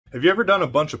Have you ever done a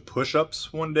bunch of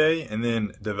push-ups one day and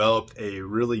then developed a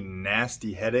really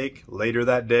nasty headache later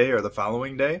that day or the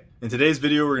following day? In today's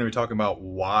video, we're going to be talking about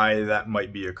why that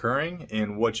might be occurring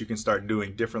and what you can start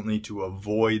doing differently to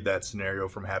avoid that scenario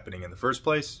from happening in the first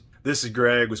place. This is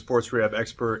Greg with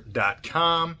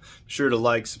SportsRehabExpert.com. Be sure to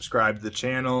like, subscribe to the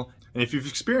channel. And if you've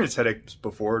experienced headaches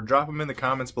before, drop them in the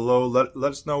comments below. Let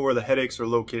us know where the headaches are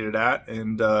located at,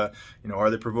 and are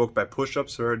they provoked by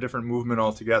push-ups or a different movement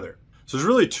altogether? So there's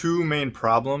really two main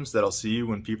problems that I'll see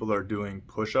when people are doing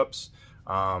push-ups.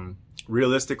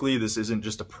 Realistically, this isn't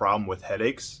just a problem with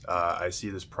headaches. I see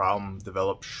this problem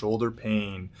develop shoulder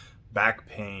pain, back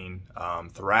pain,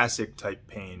 thoracic type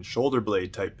pain, shoulder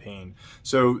blade type pain.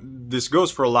 So this goes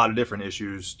for a lot of different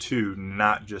issues too,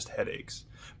 not just headaches.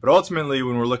 But ultimately,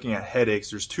 when we're looking at headaches,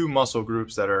 there's two muscle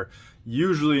groups that are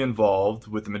usually involved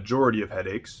with the majority of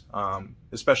headaches,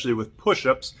 especially with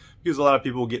push-ups, because a lot of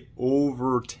people get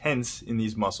over tense in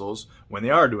these muscles when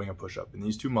they are doing a push-up. And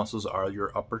these two muscles are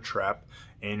your upper trap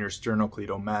and your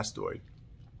sternocleidomastoid,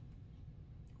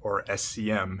 or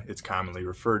SCM, it's commonly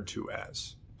referred to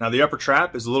as. Now, the upper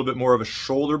trap is a little bit more of a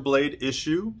shoulder blade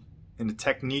issue and a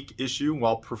technique issue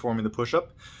while performing the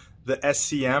push-up. The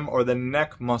SCM, or the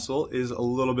neck muscle, is a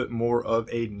little bit more of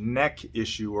a neck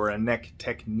issue or a neck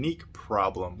technique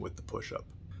problem with the push-up.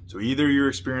 So either you're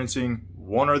experiencing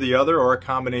one or the other, or a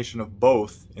combination of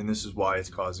both, and this is why it's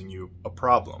causing you a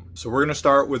problem. So we're going to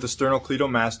start with the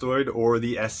sternocleidomastoid, or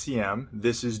the SCM.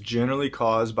 This is generally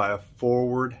caused by a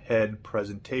forward head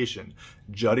presentation.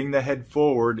 Jutting the head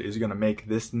forward is going to make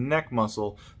this neck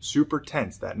muscle super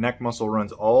tense. That neck muscle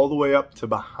runs all the way up to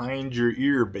behind your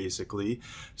ear, basically.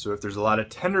 So if there's a lot of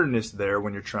tenderness there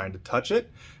when you're trying to touch it,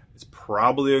 it's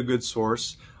probably a good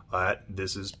source that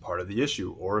this is part of the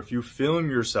issue. Or if you film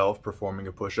yourself performing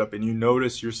a push-up and you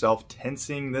notice yourself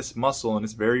tensing this muscle and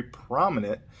it's very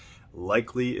prominent,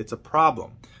 likely it's a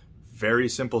problem. Very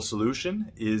simple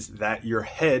solution is that your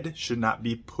head should not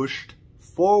be pushed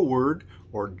forward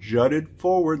or jutted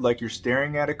forward like you're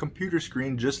staring at a computer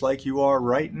screen, just like you are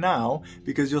right now,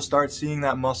 because you'll start seeing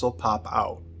that muscle pop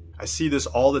out. I see this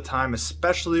all the time,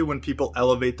 especially when people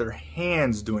elevate their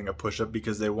hands doing a push-up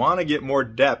because they want to get more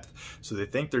depth. So they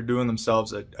think they're doing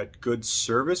themselves a good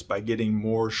service by getting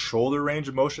more shoulder range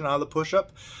of motion out of the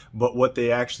push-up. But what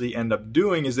they actually end up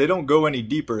doing is they don't go any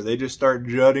deeper. They just start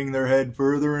jutting their head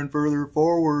further and further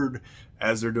forward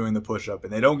as they're doing the push-up,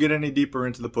 and they don't get any deeper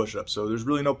into the push-up. So there's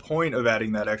really no point of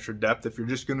adding that extra depth if you're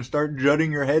just going to start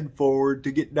jutting your head forward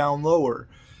to get down lower.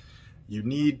 You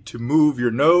need to move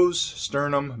your nose,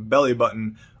 sternum, belly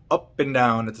button up and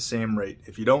down at the same rate.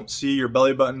 If you don't see your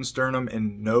belly button, sternum,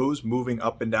 and nose moving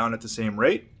up and down at the same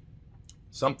rate,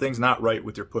 something's not right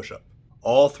with your push-up.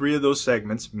 All three of those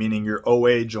segments, meaning your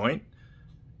OA joint,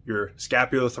 your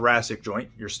scapulothoracic joint,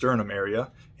 your sternum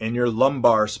area, and your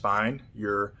lumbar spine,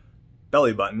 your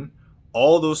belly button,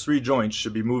 all those three joints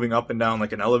should be moving up and down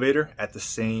like an elevator at the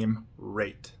same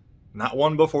rate. Not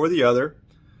one before the other,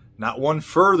 not one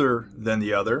further than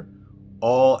the other,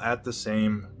 all at the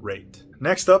same rate.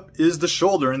 Next up is the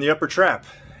shoulder and the upper trap.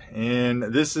 And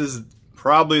this is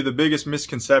probably the biggest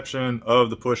misconception of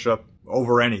the push-up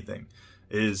over anything,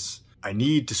 is I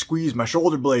need to squeeze my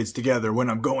shoulder blades together when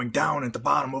I'm going down at the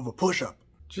bottom of a push-up.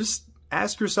 Just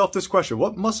ask yourself this question: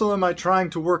 what muscle am I trying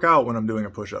to work out when I'm doing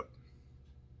a push-up?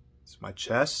 It's my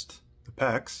chest, the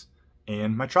pecs,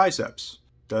 and my triceps.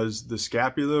 Does the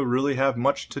scapula really have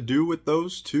much to do with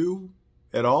those two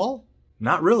at all?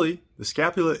 Not really. The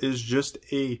scapula is just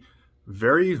a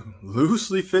very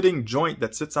loosely fitting joint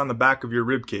that sits on the back of your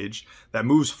rib cage that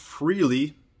moves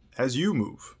freely as you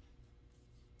move.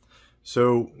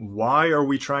 So why are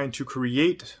we trying to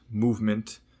create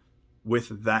movement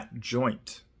with that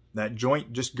joint? That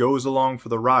joint just goes along for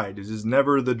the ride. It is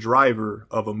never the driver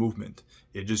of a movement.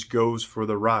 It just goes for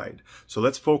the ride. So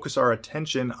let's focus our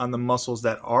attention on the muscles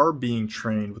that are being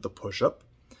trained with a push-up.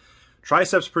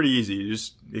 Triceps, pretty easy. You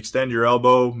just extend your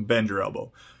elbow, bend your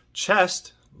elbow.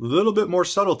 Chest, a little bit more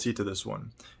subtlety to this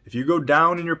one. If you go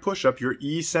down in your push-up, you're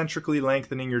eccentrically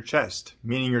lengthening your chest,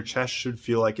 meaning your chest should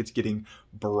feel like it's getting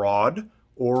broad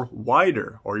or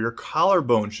wider, or your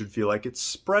collarbone should feel like it's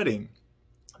spreading.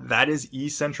 That is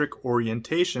eccentric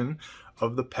orientation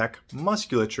of the pec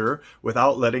musculature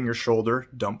without letting your shoulder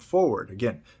dump forward.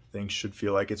 Again, things should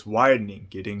feel like it's widening,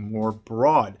 getting more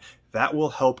broad. That will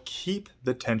help keep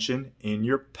the tension in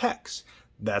your pecs.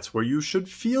 That's where you should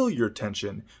feel your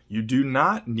tension. You do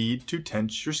not need to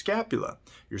tense your scapula.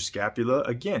 Your scapula,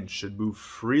 again, should move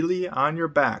freely on your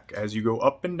back as you go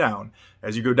up and down.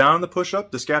 As you go down the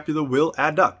push-up, the scapula will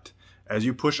adduct. As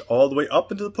you push all the way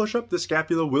up into the push-up, the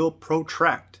scapula will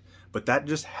protract. but that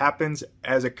just happens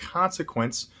as a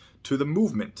consequence to the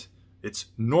movement. It's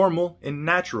normal and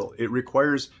natural. It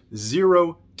requires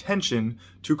zero tension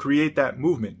to create that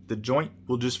movement. The joint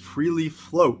will just freely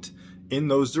float in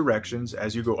those directions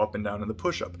as you go up and down in the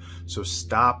push-up. So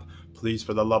stop, please,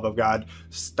 for the love of God,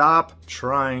 stop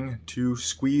trying to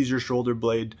squeeze your shoulder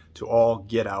blade to all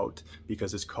get out,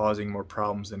 because it's causing more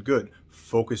problems than good.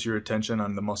 Focus your attention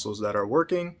on the muscles that are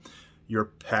working.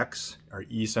 Your pecs are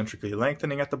eccentrically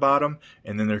lengthening at the bottom,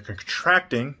 and then they're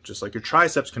contracting, just like your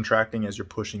triceps contracting as you're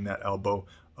pushing that elbow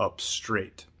up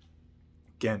straight.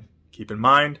 Again, keep in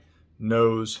mind,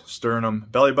 nose, sternum,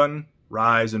 belly button,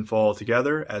 rise and fall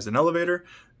together as an elevator.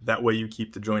 That way you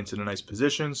keep the joints in a nice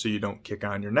position so you don't kick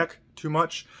on your neck too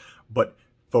much. But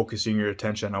focusing your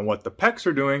attention on what the pecs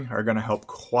are doing are going to help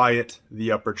quiet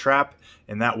the upper trap,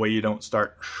 and that way you don't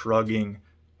start shrugging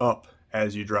up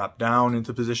as you drop down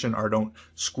into position, or don't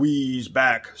squeeze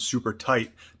back super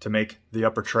tight to make the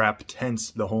upper trap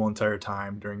tense the whole entire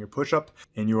time during your push-up.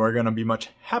 And you are going to be much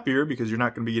happier because you're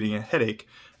not going to be getting a headache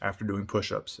after doing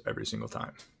push-ups every single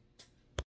time.